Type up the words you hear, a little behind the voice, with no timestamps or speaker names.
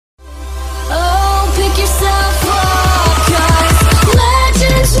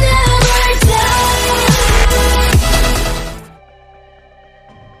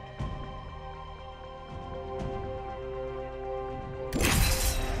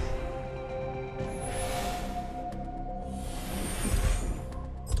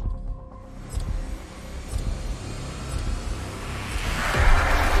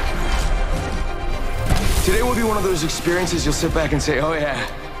it'll be one of those experiences you'll sit back and say, oh yeah,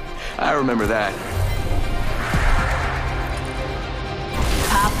 I remember that.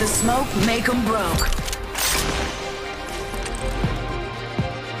 Pop the smoke, make 'em broke.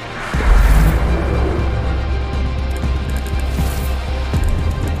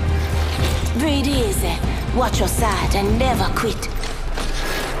 Breathe easy, watch your side, and never quit.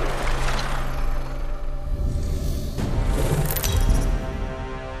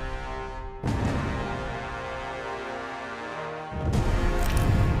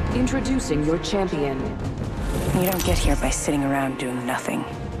 Introducing your champion. You don't get here by sitting around doing nothing.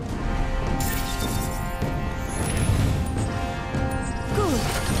 Good,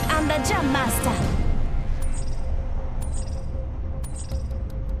 I'm the jump master.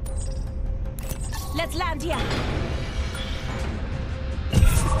 Let's land here.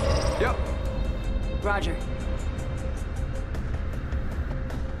 Yep. Roger.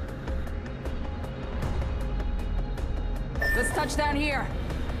 Let's touch down here.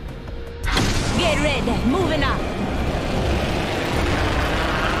 Get ready, moving up.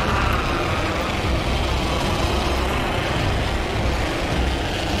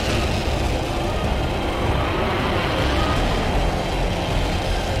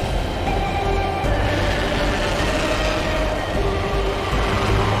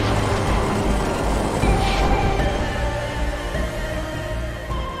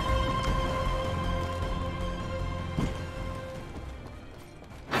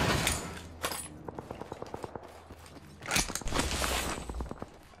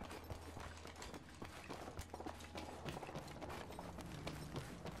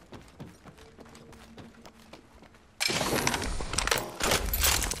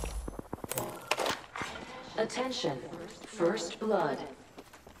 Attention, first blood.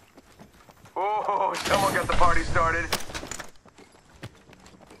 Oh, someone got the party started.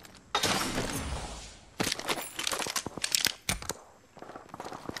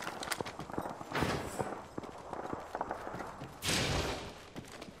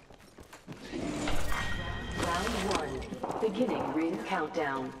 Round 1, beginning ring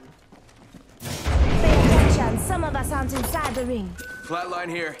countdown. Pay attention, some of us aren't inside the ring. Flatline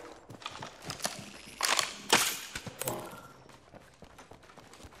here.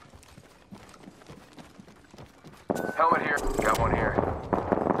 Helmet here. Got one here.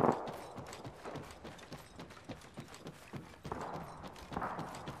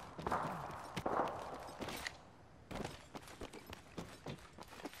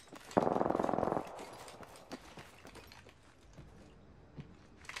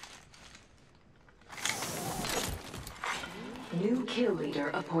 New kill leader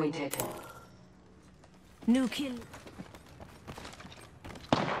appointed. New kill.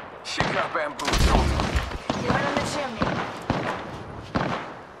 She got bamboozled. You're in the chimney.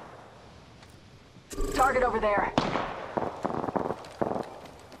 Target over there.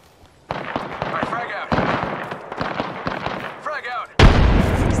 Alright, frag out. Frag out.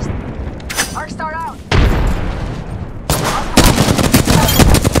 Arc start out.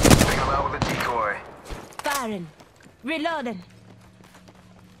 Take him out with a decoy. Firing. Reloading.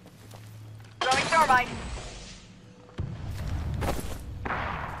 Throwing thermite.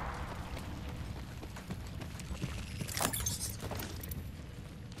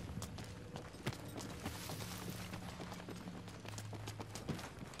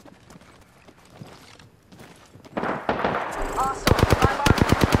 Hostile, my marker.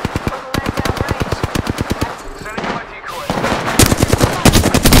 Put the leg down range. Sending you my decoy.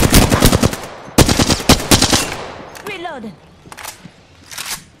 Reloading.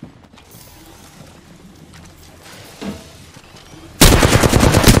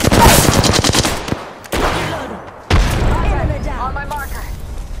 Reloading. Enemy On down. my marker.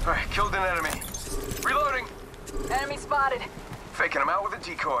 Alright, killed an enemy. Reloading. Enemy spotted. Faking him out with a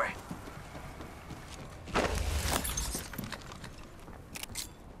decoy.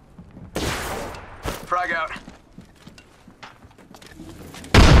 Frag out.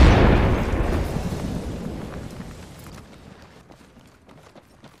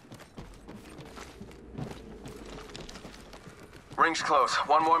 Ring's close.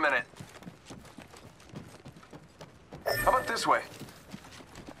 One more minute. How about this way?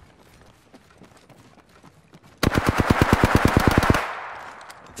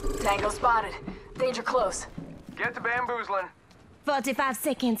 Tango spotted. Danger close. Get to bamboozling. 45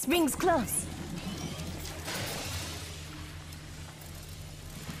 seconds, rings close.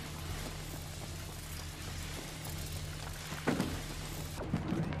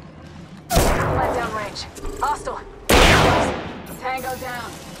 Flat down range. Hostile. Tango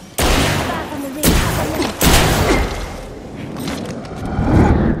down. Back on the ring.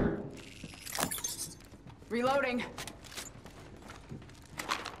 Reloading.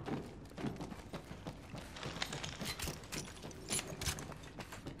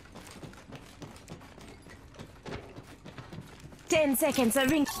 Ten seconds, a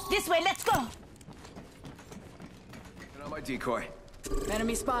ring. This way, let's go! And on my decoy.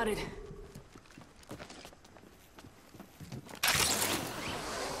 Enemy spotted.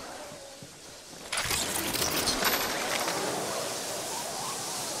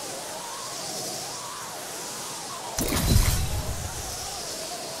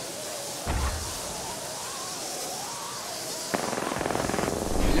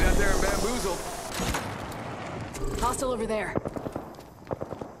 Get out there and bamboozle. Hostile over there.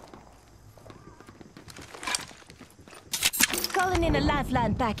 Calling in a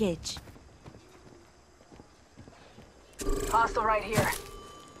lifeline package. Hostile right here.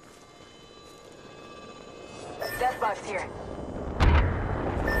 Death buff's here.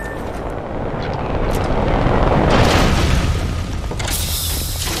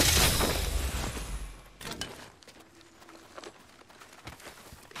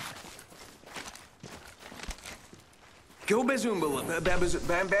 Go bazoomba,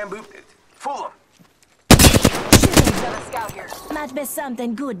 bam bamboo. Fool him. Got a scout here. Might be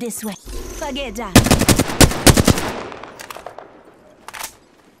something good this way. Forget that.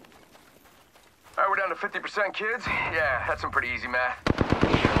 All right, we're down to 50% kids. Yeah, that's some pretty easy math.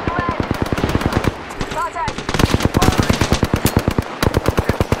 Contact!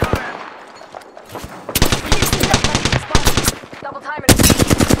 Double timing.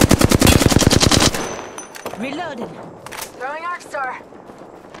 Reloading. Throwing Arc Star.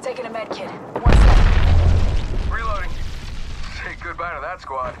 Taking a med kit. 1 second. Reloading. Say goodbye to that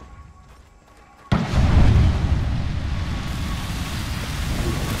squad.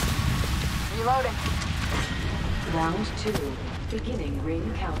 Reloading. Round 2. Beginning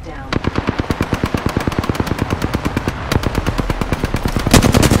ring countdown.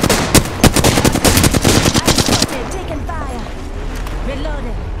 I'm spotted, taking fire.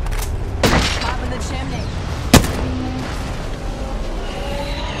 Reloading. Top of the chimney.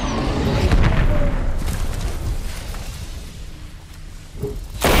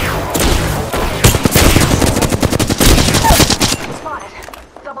 Spotted.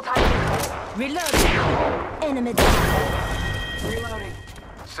 Double timing. Reloading. Enemy down. Reloading.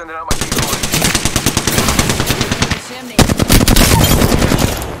 Sending out my decoy. Chimney.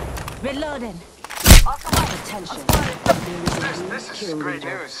 Reloading. Off the light. Attention. This is great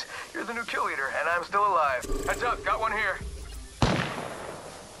news. You're the new kill leader, and I'm still alive. Heads up, got one here.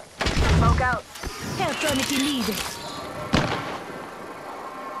 Smoke out. Help run if you need it.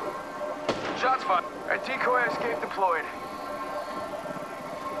 Shots fired. A decoy escape deployed.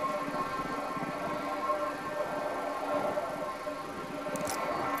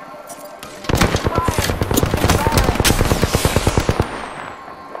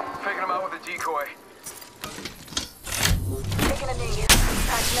 Picking him out with a decoy. Taking a knee.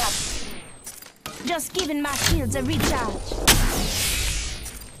 Patching up. Just giving my shields a recharge.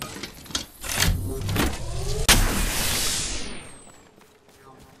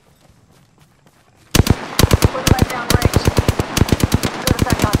 Put the light down range. Good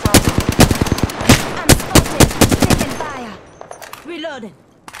effect on top. I'm spotted, taking fire. Reloading.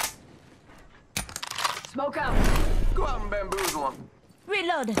 Smoke out. Go out and bamboozle him.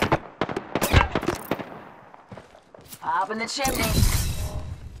 Reloading. Up in the chimney.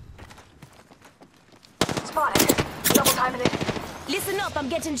 Spotted. Double timing it. Listen up, I'm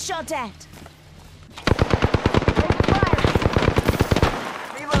getting shot at. Taking fire.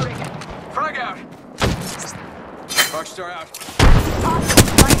 Reloading. Frag out. Rockstar out.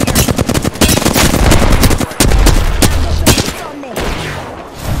 Hostile right here. It's on me.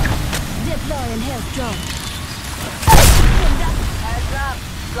 Deploying health drone. Heads up.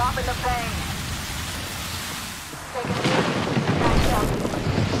 Dropping the pain. Taking a knee. Patched up.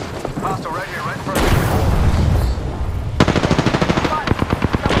 Hostile right here, right in front of me. Spotted.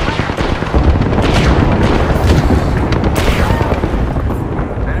 Double timing.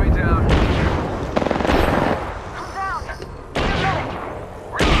 Enemy down. I'm down. Reloading.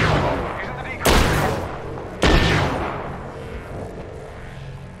 Reloading. Using the decoy.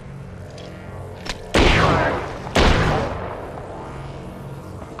 Fire.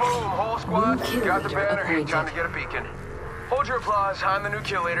 Boom, whole squad. New kill Got the leader banner. appointed. Time to get a beacon. Hold your applause. I'm the new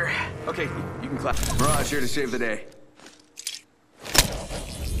kill leader. Okay, you can clap. Mirage here to save the day.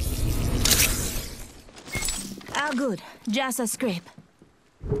 All good. Just a scrape.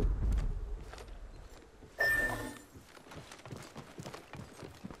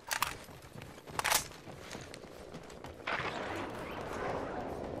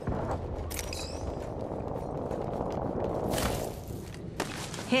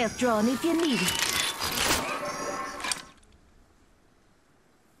 Health drawn if you need it.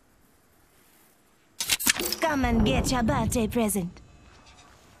 Come and get your birthday present.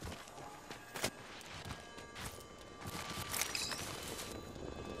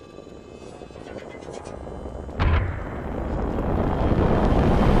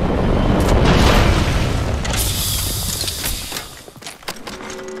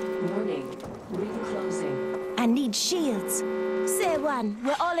 Warning. Ring closing. I need shields. Say one.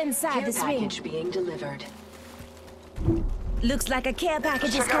 We're all inside Care this ring. package being delivered. Looks like a care package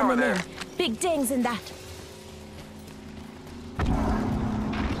is Check it over coming in. there. Big things in that.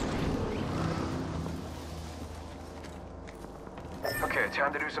 Okay,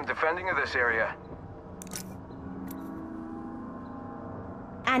 time to do some defending of this area.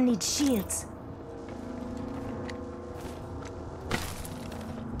 I need shields.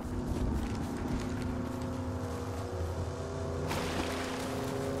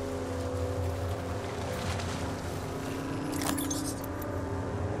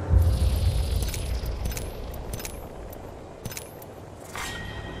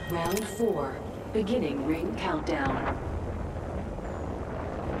 Round 4. Beginning ring countdown.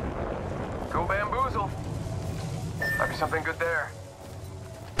 Go bamboozle. Might be something good there.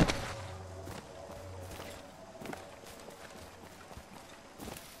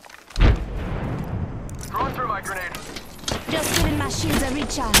 Throwing through my grenade. Just giving my shields a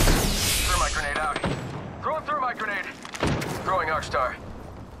recharge. Throw my grenade out. Throwing through my grenade. Throwing Arcstar.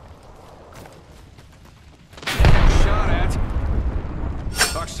 Shot at.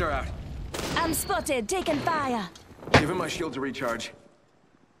 Arcstar out. I'm spotted, taking fire. Giving my shields a recharge.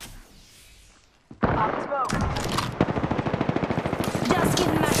 Pop smoke. Just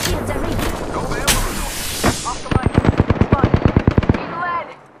giving my shields a recharge. Go bamboozle. Off the mic. Spotted. Being led.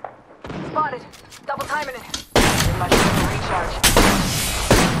 Spotted. Double timing it. Give my shield a recharge.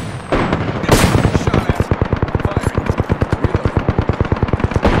 Shot at. Firing.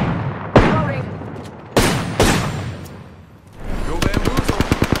 Reloading. Loading. Go bamboozle.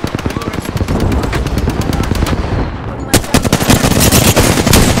 Reloading. Putting myself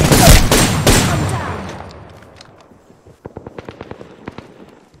I'm down.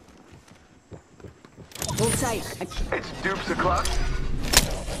 Hold tight. It's dupes o'clock.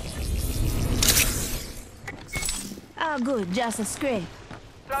 Oh, good, just a scrape.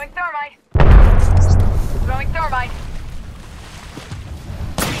 Throwing thermite. Throwing thermite.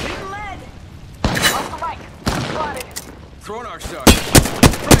 Being led. Off the mic. Spotted. Throwing Arcstar.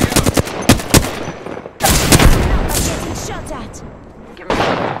 Frag I'm getting shot at. Give me a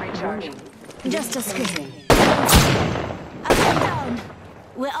recharge. Warning. Just a scrape. Closing. Up and down.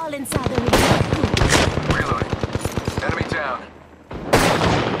 We're all inside the ring. out. Reloading. Enemy down.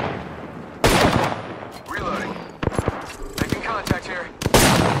 Reloading. Making contact here.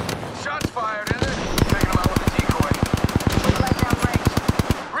 Shots fired in it. Taking them out with a decoy. Let down range.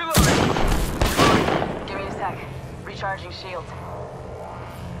 Reloading. Reloading. Give me a sec. Recharging shield.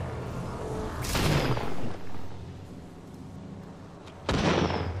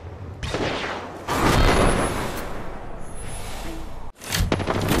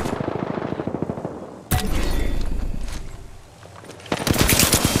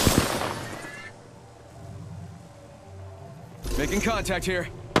 Making contact here.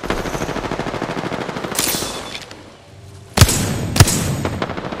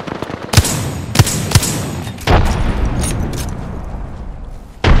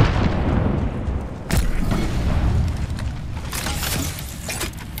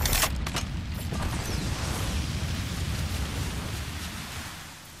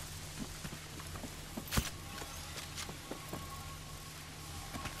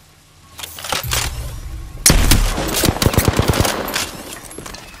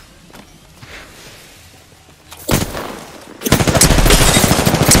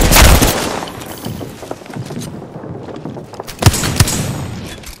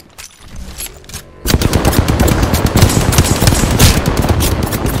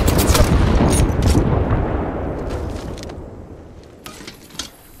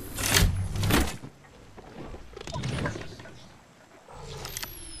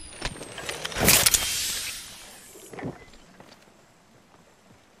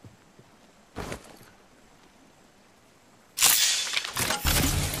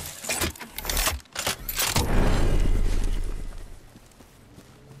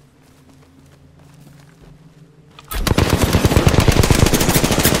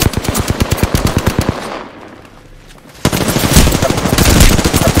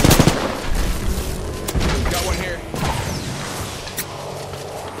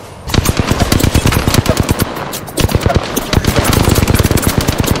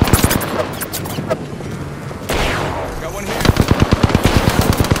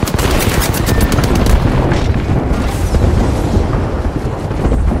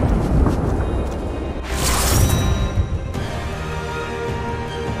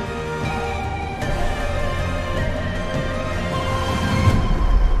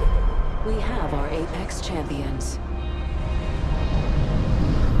 champions.